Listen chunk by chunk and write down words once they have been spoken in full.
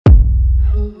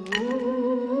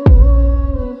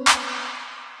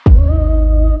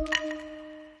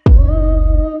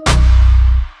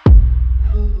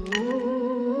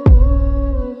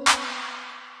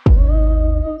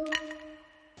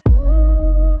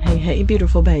Hey,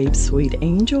 beautiful babe, sweet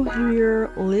angel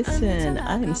here. Listen,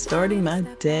 I am starting my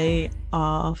day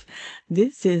off.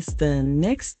 This is the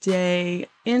next day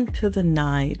into the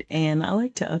night, and I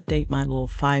like to update my little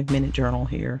 5-minute journal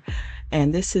here.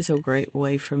 And this is a great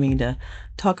way for me to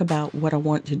talk about what I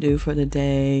want to do for the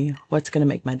day, what's going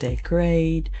to make my day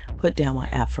great, put down my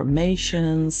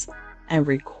affirmations, and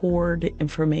record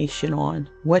information on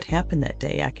what happened that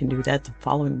day. I can do that the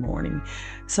following morning.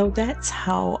 So that's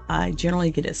how I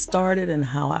generally get it started and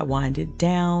how I wind it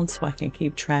down so I can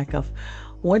keep track of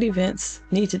what events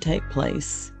need to take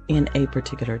place in a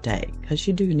particular day, because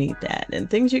you do need that, and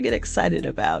things you get excited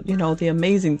about, the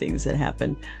amazing things that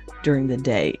happen during the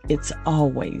day. It's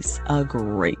always a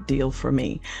great deal for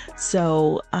me.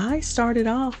 So I started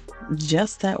off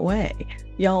just that way.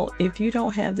 Y'all, if you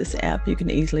don't have this app, you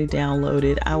can easily download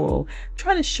it. I will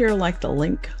try to share the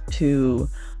link to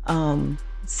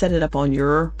set it up on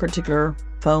your particular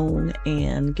phone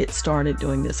and get started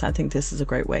doing this. I think this is a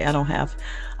great way. I don't have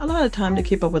a lot of time to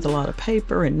keep up with a lot of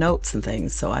paper and notes and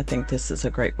things, so I think this is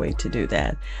a great way to do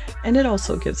that. And it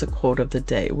also gives a quote of the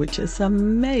day, which is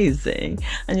amazing.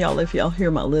 And y'all, if y'all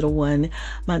hear my little one,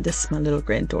 this is my little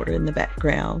granddaughter in the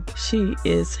background. She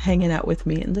is hanging out with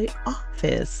me in the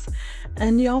office.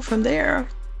 And y'all, from there,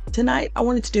 tonight I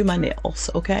wanted to do my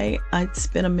nails, okay? It's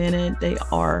been a minute. They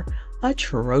are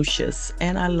atrocious,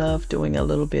 and I love doing a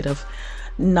little bit of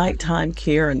nighttime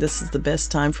care, and this is the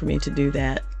best time for me to do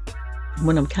that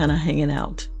when I'm kind of hanging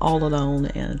out all alone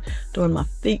and doing my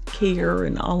feet care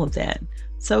and all of that.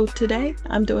 So today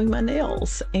I'm doing my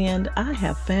nails, and I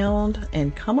have found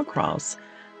and come across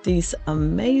these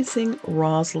amazing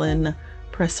rosin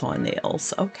press-on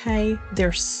nails. Okay,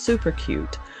 they're super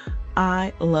cute.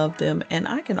 I love them, and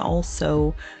I can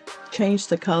also change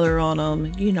the color on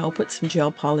them, put some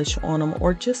gel polish on them,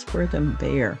 or just wear them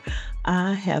bare.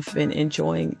 I have been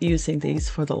enjoying using these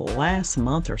for the last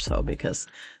month or so, because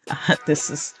this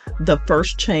is the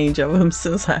first change of them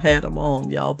since I had them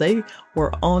on, y'all. They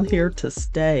were on here to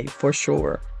stay for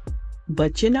sure.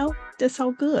 But that's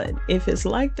all good. If it's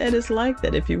like that, it's like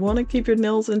that. If you want to keep your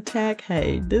nails intact,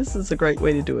 hey, this is a great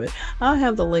way to do it. I'll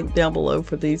have the link down below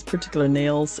for these particular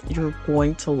nails. You're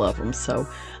going to love them. So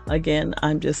again,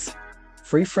 I'm just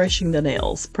refreshing the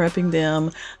nails, prepping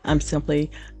them. I'm simply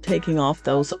taking off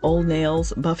those old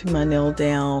nails, buffing my nail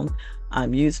down.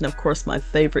 I'm using, of course, my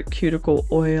favorite cuticle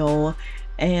oil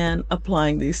and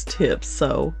applying these tips.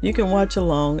 So you can watch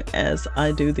along as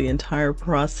I do the entire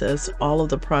process. All of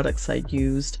the products I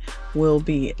used will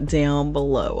be down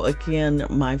below. Again,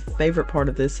 my favorite part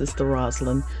of this is the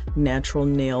rosin natural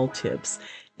nail tips.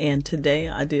 And today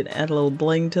I did add a little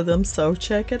bling to them, so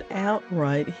check it out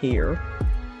right here.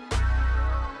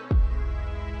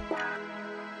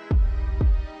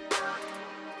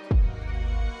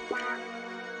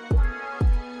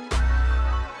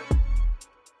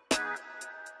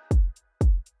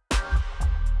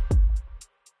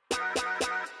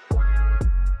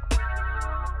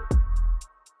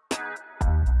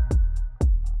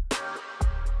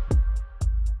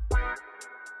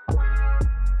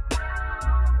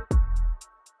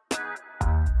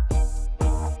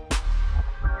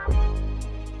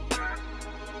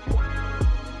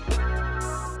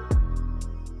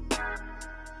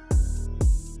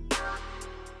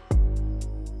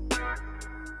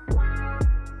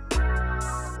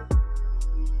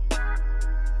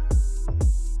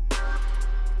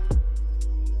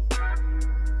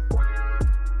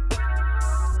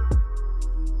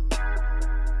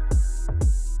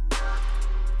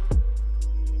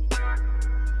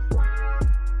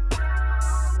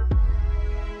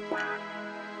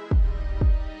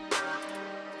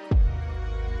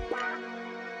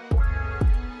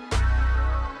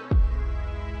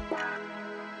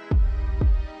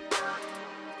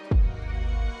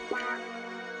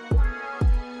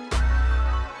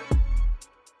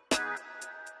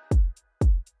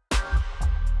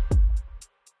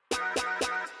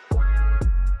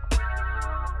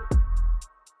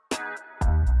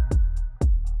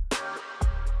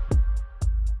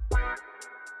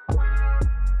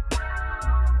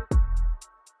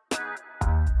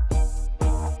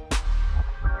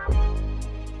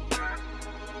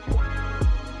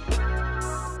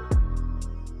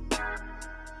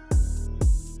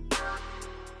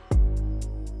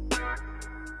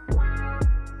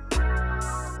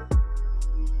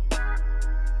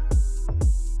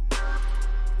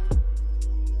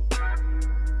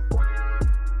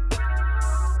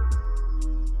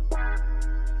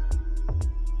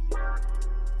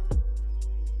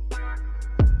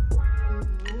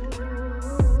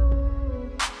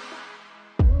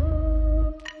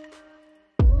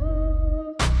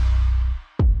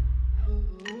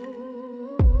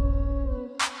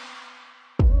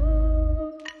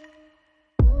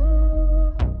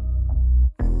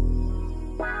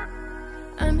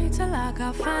 like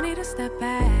I finally need to step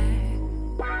back.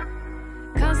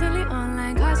 Constantly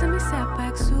online, causing me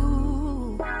setbacks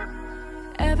too.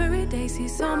 Every day see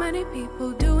so many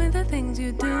people doing the things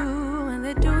you do, and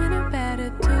they're doing it better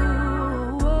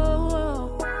too.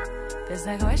 It's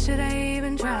like, why should I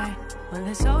even try when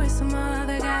there's always some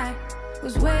other guy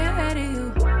who's way ahead of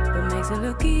you, but makes it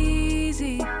look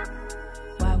easy?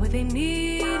 Why would they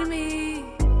need me?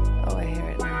 Oh, I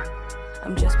hear it now.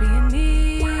 I'm just being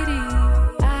needy.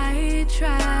 I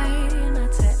try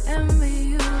not to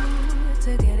envy you,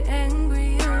 to get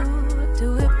angry you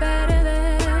do it better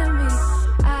than me.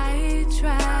 I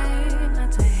try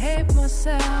not to hate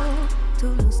myself, to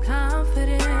lose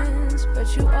confidence,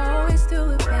 but you always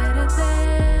do it better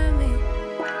than me.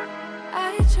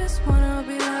 I just wanna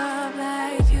be loved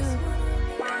like you.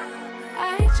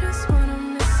 I just want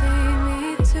them to see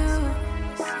me too.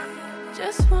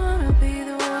 Just wanna be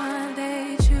the one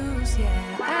they choose.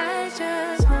 Yeah, I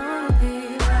just wanna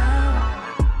be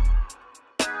loved.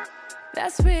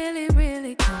 That's really,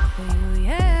 really cool for you.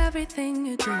 Yeah, everything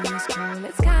you do is cool.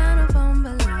 It's kind of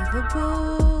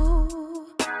unbelievable.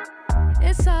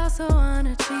 It's also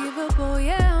unachievable.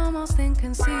 Yeah, almost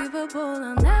inconceivable.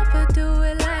 I'll never do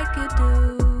it like you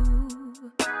do.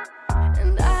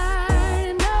 And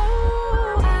I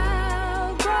know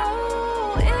I'll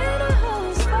grow in a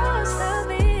host for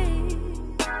me.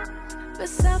 But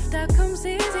self-doubt comes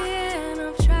easy, and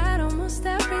I've tried almost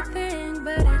everything,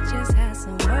 but it just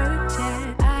hasn't worked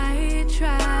yet. I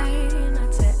try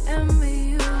not to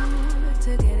envy you,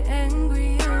 to get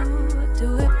angry you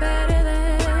do it better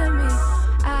than me.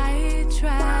 I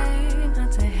try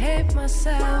not to hate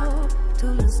myself, to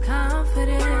lose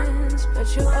confidence,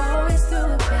 but you always do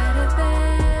it better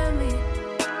than me.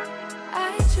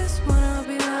 I just wanna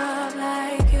be loved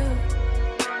like you.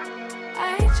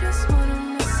 I just want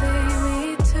them to see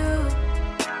me too.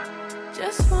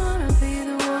 Just wanna be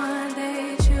the one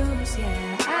they choose.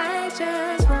 Yeah, I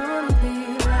just wanna be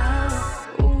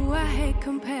loved. Ooh, I hate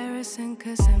comparison,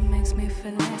 cause it makes me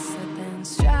feel lesser than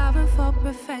striving for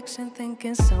perfection,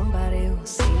 thinking somebody will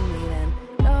see me then.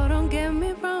 No, don't get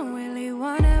me wrong, really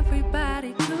want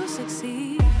everybody to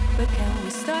succeed, but can we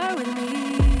start with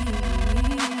me?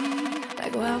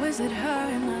 Like, why was it her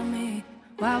and not me?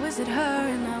 Why was it her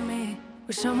and not me?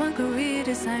 Wish someone could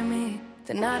redesign me,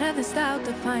 to not have the style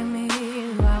to find me.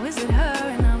 Why was it her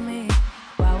and not me?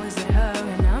 Why was it her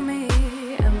and not me?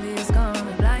 Envy is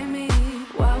gonna blind me.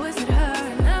 Why was it her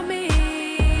and not me?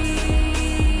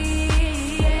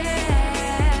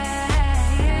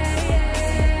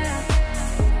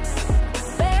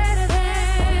 Better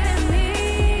than me.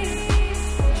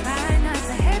 Try not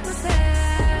to hate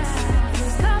myself,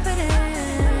 lose confidence.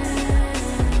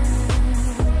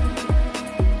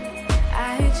 I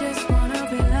just wanna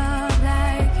be loved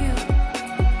like you.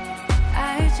 I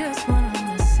just want them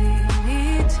to see me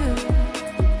too.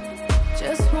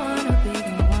 Just wanna be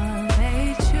the one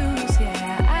they choose.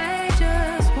 Yeah, I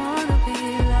just wanna be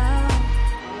loved.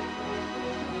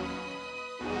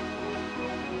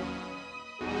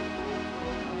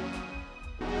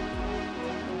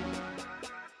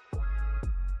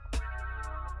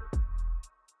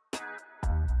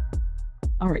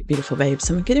 All right, beautiful babes,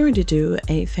 I'm getting ready to do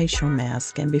a facial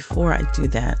mask, and before I do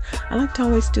that, I like to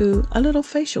always do a little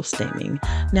facial steaming.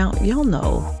 Now, y'all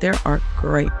know there are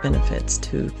great benefits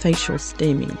to facial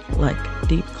steaming, like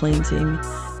deep cleansing.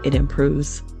 It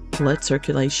improves blood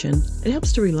circulation. It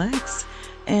helps to relax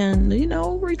and,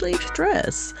 relieve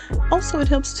stress. Also, it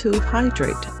helps to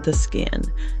hydrate the skin.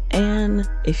 And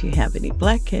if you have any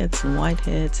blackheads and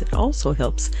whiteheads, it also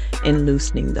helps in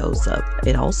loosening those up.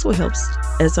 It also helps,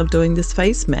 as I'm doing this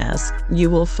face mask, you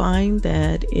will find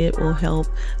that it will help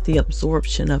the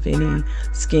absorption of any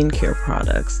skincare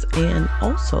products. And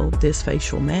also this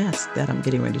facial mask that I'm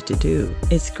getting ready to do,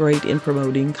 it's great in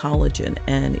promoting collagen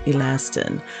and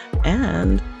elastin.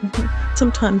 And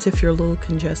sometimes if you're a little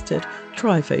congested,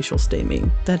 try facial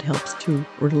steaming. That helps to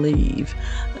relieve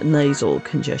nasal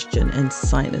congestion and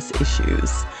sinus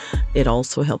issues. It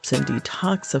also helps in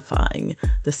detoxifying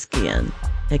the skin,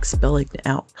 expelling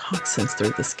out toxins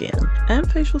through the skin.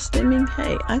 And facial steaming,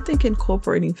 hey, I think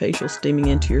incorporating facial steaming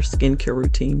into your skincare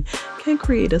routine can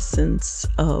create a sense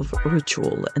of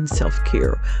ritual and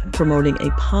self-care, promoting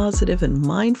a positive and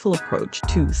mindful approach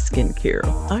to skincare.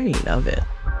 I love it.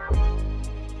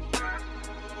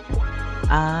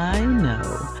 I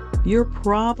know you're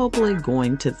probably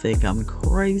going to think I'm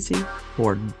crazy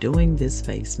for doing this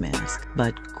face mask,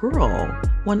 but girl,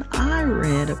 when I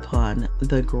read upon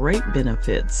the great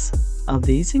benefits of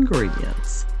these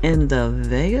ingredients in the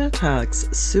Vegatox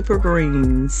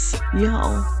Supergreens,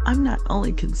 y'all, I'm not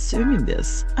only consuming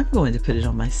this, I'm going to put it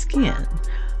on my skin.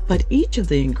 But each of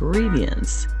the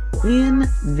ingredients in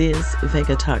this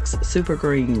Vegatox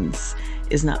Supergreens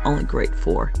is not only great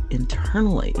for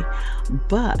internally,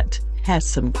 but has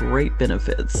some great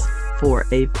benefits for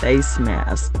a face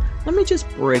mask. Let me just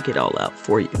break it all out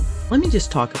for you. Let me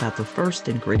just talk about the first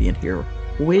ingredient here,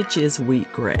 which is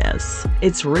wheatgrass.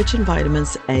 It's rich in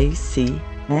vitamins A, C,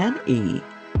 and E.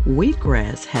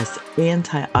 Wheatgrass has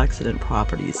antioxidant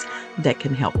properties that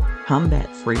can help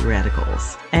combat free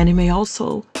radicals, and it may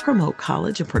also promote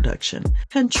collagen production,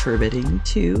 contributing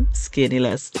to skin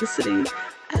elasticity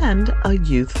and a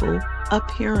youthful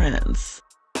appearance.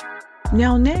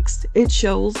 Now next, it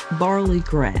shows barley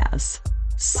grass.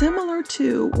 Similar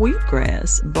to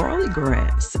wheatgrass, barley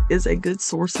grass is a good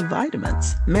source of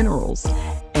vitamins, minerals,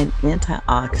 and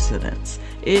antioxidants.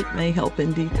 It may help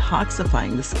in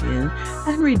detoxifying the skin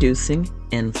and reducing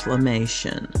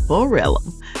inflammation. Chlorella.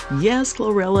 Yes,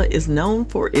 chlorella is known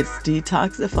for its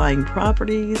detoxifying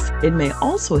properties. It may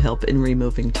also help in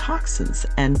removing toxins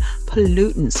and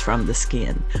pollutants from the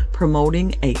skin,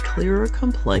 promoting a clearer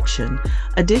complexion.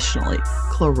 Additionally,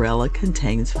 chlorella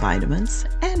contains vitamins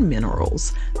and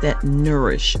minerals that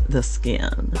nourish the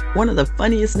skin. One of the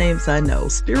funniest names I know,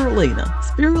 spirulina.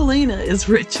 Spirulina is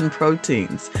rich in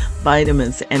proteins,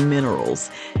 vitamins, and minerals.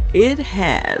 It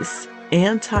has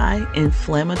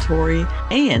anti-inflammatory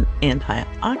and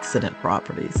antioxidant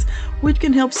properties, which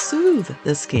can help soothe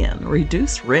the skin,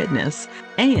 reduce redness,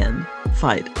 and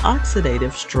fight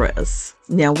oxidative stress.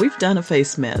 Now, we've done a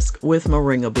face mask with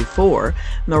moringa before.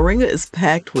 Moringa is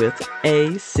packed with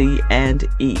A, C, and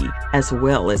E, as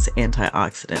well as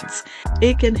antioxidants.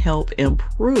 It can help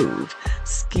improve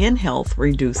skin health,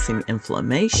 reducing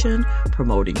inflammation,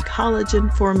 promoting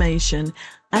collagen formation,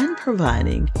 and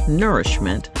providing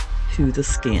nourishment to the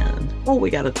skin. Oh, we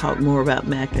got to talk more about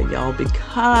maca, y'all,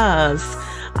 because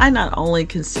I not only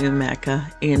consume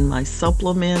maca in my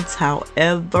supplements,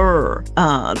 however,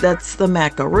 that's the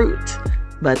maca root,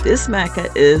 but this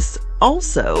maca is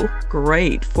also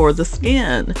great for the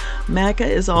skin. Maca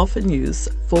is often used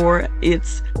for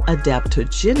its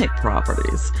adaptogenic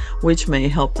properties, which may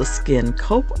help the skin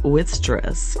cope with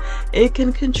stress. It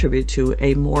can contribute to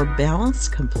a more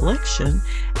balanced complexion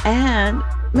and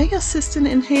may assist in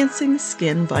enhancing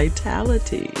skin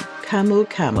vitality. Camu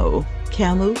Camu.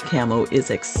 Camu Camu is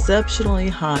exceptionally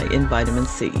high in vitamin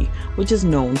C, which is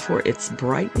known for its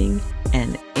brightening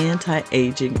and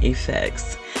anti-aging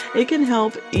effects. It can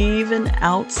help even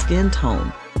out skin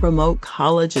tone, promote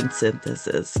collagen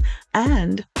synthesis,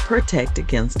 and protect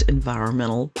against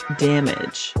environmental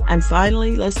damage. And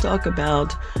finally, let's talk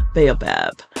about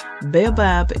baobab.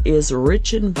 Baobab is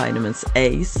rich in vitamins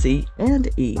A, C, and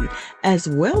E, as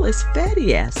well as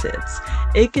fatty acids.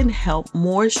 It can help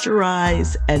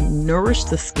moisturize and nourish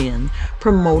the skin,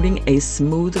 promoting a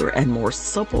smoother and more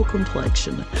supple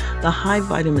complexion. The high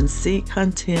vitamin C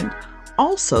content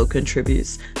also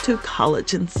contributes to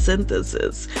collagen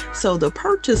synthesis. So the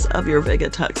purchase of your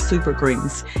Vegatox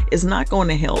Supergreens is not going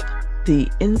to help the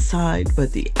inside,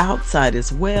 but the outside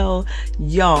as well.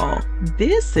 Y'all,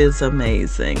 this is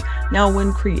amazing. Now,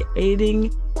 when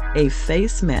creating a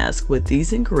face mask with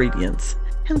these ingredients,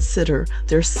 consider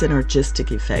their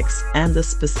synergistic effects and the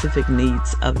specific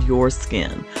needs of your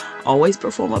skin. Always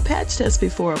perform a patch test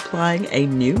before applying a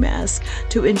new mask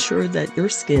to ensure that your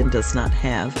skin does not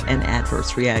have an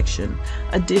adverse reaction.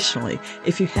 Additionally,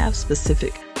 if you have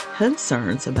specific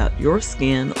concerns about your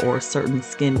skin or certain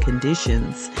skin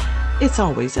conditions, it's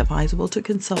always advisable to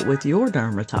consult with your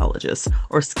dermatologist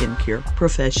or skincare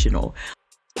professional.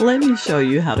 Let me show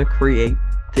you how to create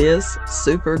this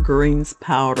Supergreens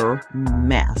powder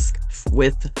mask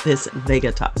with this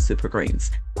Vegatox Supergreens.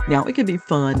 Now, it can be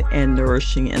fun and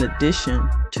nourishing in addition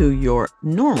to your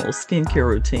normal skincare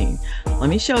routine. Let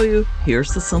me show you.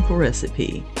 Here's the simple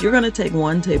recipe. You're going to take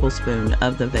 1 tablespoon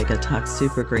of the Vegatox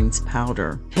Supergreens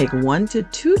powder. Take 1 to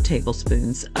 2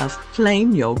 tablespoons of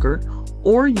plain yogurt,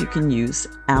 or you can use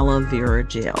aloe vera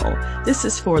gel. This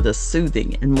is for the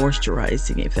soothing and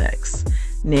moisturizing effects.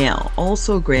 Now,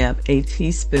 also grab a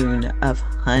teaspoon of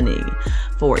honey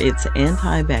for its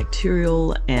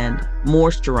antibacterial and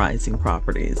moisturizing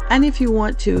properties. And if you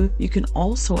want to, you can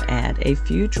also add a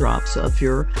few drops of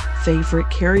your favorite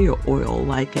carrier oil,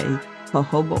 like a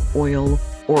jojoba oil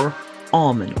or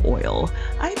almond oil.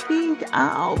 I think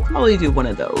I'll probably do one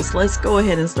of those. Let's go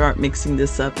ahead and start mixing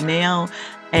this up now.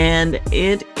 And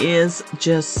it is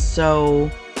just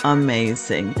so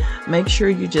amazing. Make sure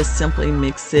you just simply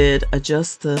mix it.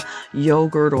 Adjust the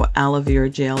yogurt or aloe vera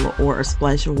gel or a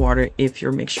splash of water if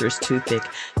your mixture is too thick.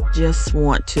 just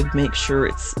want to make sure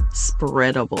it's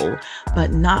spreadable,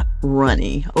 but not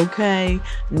runny, okay?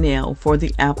 Now, for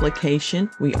the application,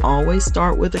 we always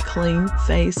start with a clean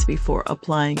face before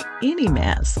applying any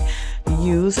mask.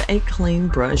 Use a clean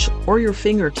brush or your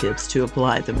fingertips to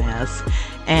apply the mask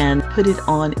and put it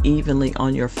on evenly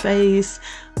on your face,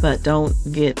 but don't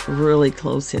get really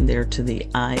close in there to the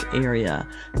eye area.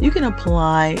 You can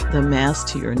apply the mask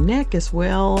to your neck as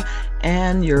well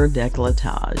and your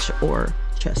décolletage or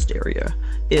chest area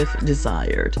if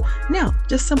desired. Now,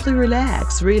 just simply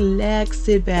relax,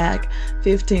 sit back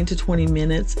 15 to 20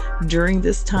 minutes. During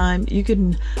this time, you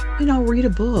can, read a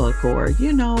book or,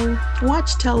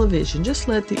 watch television. Just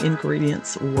let the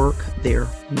ingredients work their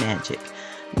magic.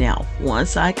 Now,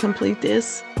 once I complete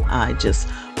this, I just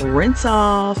rinse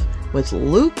off with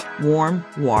lukewarm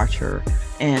water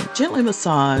and gently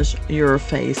massage your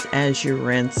face as you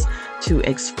rinse to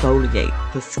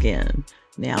exfoliate the skin.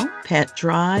 Now, pat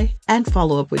dry and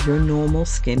follow up with your normal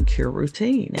skincare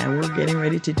routine. And we're getting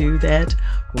ready to do that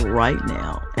right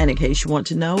now. And in case you want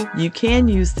to know, you can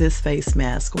use this face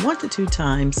mask 1 to 2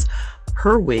 times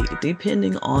per week,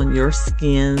 depending on your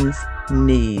skin's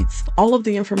needs. All of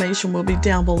the information will be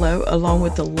down below, along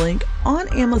with the link on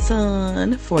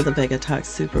Amazon for the Vegatox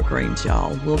Supergreens,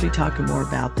 y'all. We'll be talking more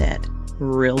about that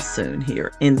real soon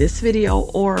here in this video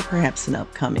or perhaps an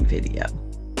upcoming video.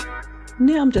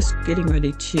 Now I'm just getting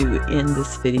ready to end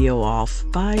this video off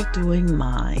by doing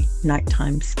my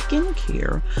nighttime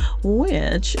skincare,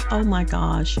 which, oh my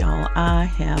gosh, y'all, I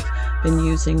have been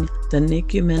using the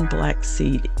Nicumin Black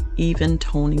Seed Even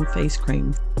Toning Face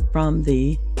Cream from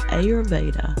the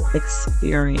Ayurveda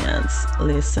Experience.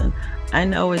 Listen, I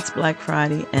know it's Black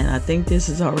Friday and I think this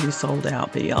is already sold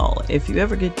out, but y'all, if you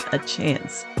ever get a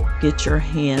chance, get your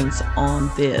hands on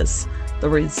this. The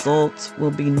results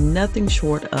will be nothing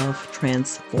short of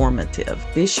transformative.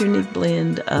 This unique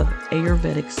blend of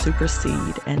Ayurvedic Super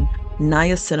Seed and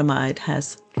niacinamide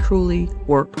has truly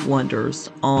worked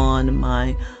wonders on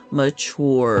my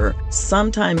mature,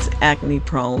 sometimes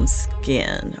acne-prone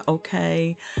skin,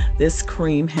 okay? This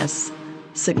cream has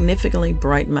significantly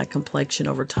brightened my complexion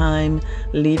over time,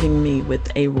 leaving me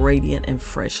with a radiant and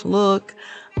fresh look.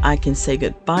 I can say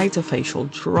goodbye to facial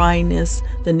dryness.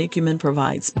 The Nicumin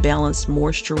provides balanced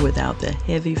moisture without the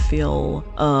heavy feel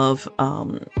of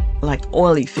like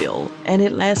oily feel, and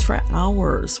it lasts for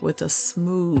hours with a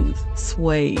smooth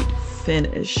suede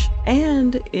finish,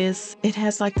 and it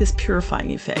has like this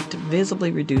purifying effect,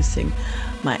 visibly reducing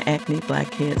my acne,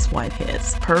 blackheads,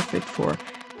 whiteheads. Perfect for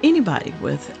anybody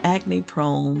with acne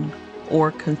prone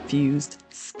or confused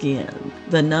skin.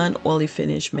 The non-oily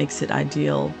finish makes it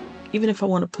ideal even if I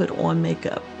want to put on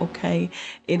makeup, okay?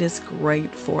 It is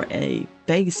great for a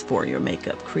base for your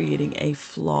makeup, creating a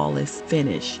flawless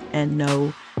finish and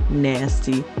no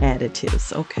nasty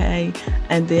additives, okay?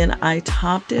 And then I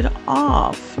topped it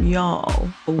off, y'all,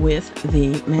 with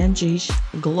the Manjish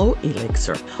Glow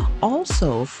Elixir,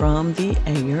 also from the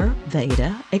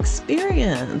Ayurveda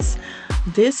Experience.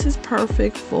 This is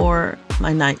perfect for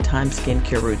my nighttime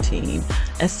skincare routine,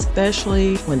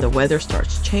 especially when the weather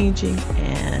starts changing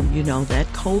and that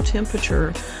cold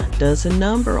temperature does a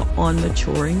number on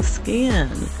maturing skin.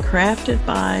 Crafted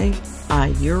by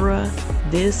Ayura,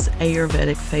 this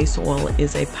Ayurvedic face oil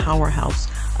is a powerhouse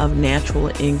of natural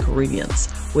ingredients,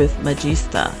 with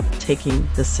Magista taking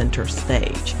the center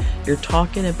stage. You're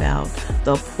talking about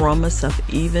the promise of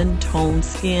even toned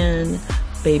skin.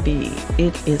 Baby,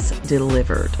 it is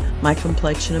delivered. My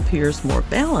complexion appears more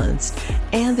balanced,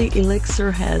 and the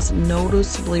elixir has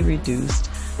noticeably reduced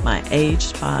my age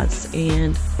spots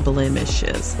and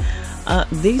blemishes.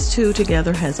 These two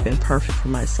together has been perfect for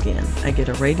my skin. I get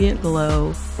a radiant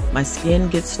glow, my skin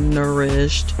gets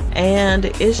nourished, and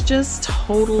it's just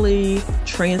totally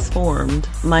transformed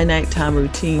my nighttime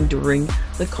routine during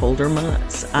the colder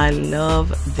months. I love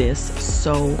this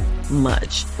so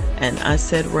much. And I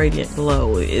said radiant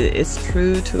glow. It's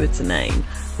true to its name.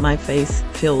 My face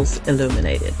feels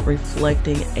illuminated,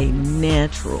 reflecting a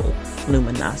natural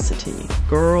luminosity.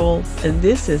 Girl,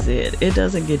 this is it. It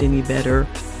doesn't get any better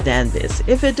than this.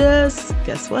 If it does,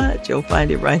 guess what? You'll find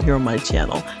it right here on my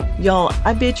channel. Y'all,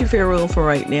 I bid you farewell for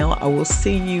right now. I will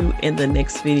see you in the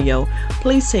next video.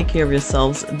 Please take care of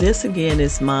yourselves. This again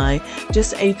is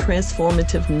just a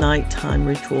transformative nighttime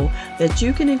ritual that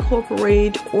you can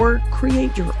incorporate or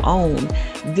create your own.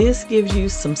 This gives you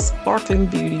some sparkling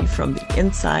beauty from the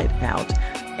inside out,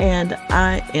 and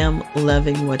I am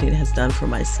loving what it has done for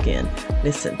my skin.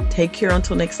 Listen, take care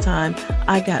until next time.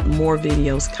 I got more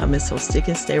videos coming, so stick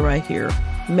and stay right here.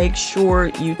 Make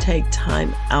sure you take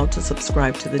time out to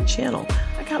subscribe to the channel.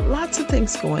 I got lots of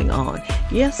things going on.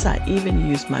 Yes, I even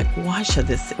used my gua sha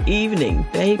this evening,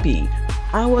 baby.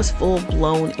 I was full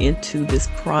blown into this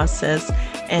process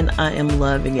and I am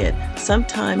loving it.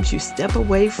 Sometimes you step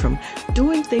away from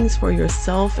doing things for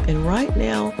yourself, and right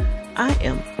now I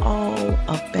am all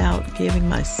about giving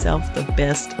myself the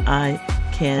best I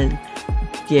can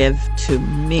give to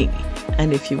me.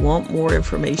 And if you want more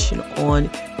information on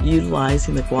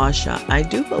utilizing the gua sha, I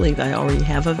do believe I already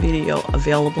have a video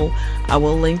available. I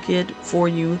will link it for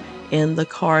you in the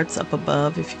cards up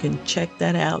above if you can check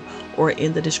that out, or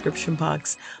in the description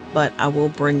box. But I will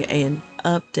bring an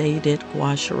updated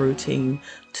gua sha routine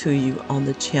to you on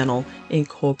the channel,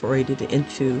 incorporated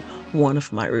into one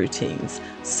of my routines.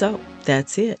 So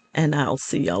that's it, and I'll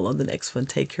see y'all on the next one.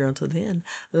 Take care until then.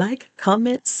 Like,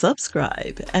 comment,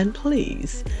 subscribe, and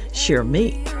please share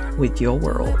me with your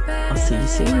world. I'll see you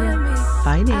soon.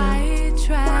 Bye now. I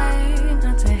try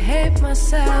not to hate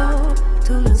myself,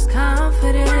 to lose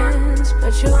confidence,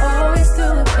 but you always do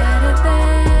it better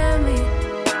than me.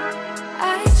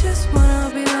 I just wanna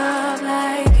be loved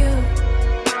like you.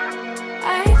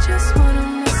 I just want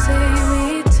them to see me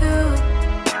too.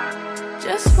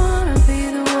 Just wanna be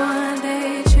the one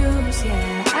they choose.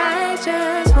 Yeah, I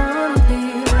just wanna be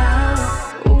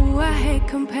loved. Ooh, I hate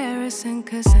comparison,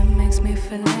 cause it makes me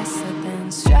feel lesser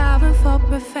than striving for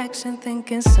perfection,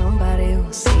 thinking somebody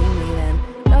will see me then.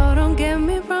 No, don't get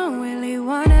me wrong, really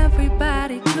want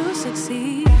everybody to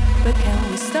succeed, but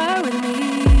can we start with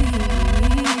me?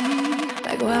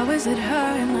 Like, why was it her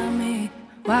and not me?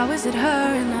 Why was it her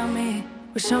and not me?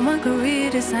 Wish someone could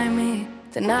redesign me,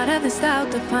 to not have this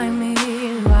doubt define me.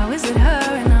 Why was it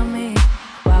her and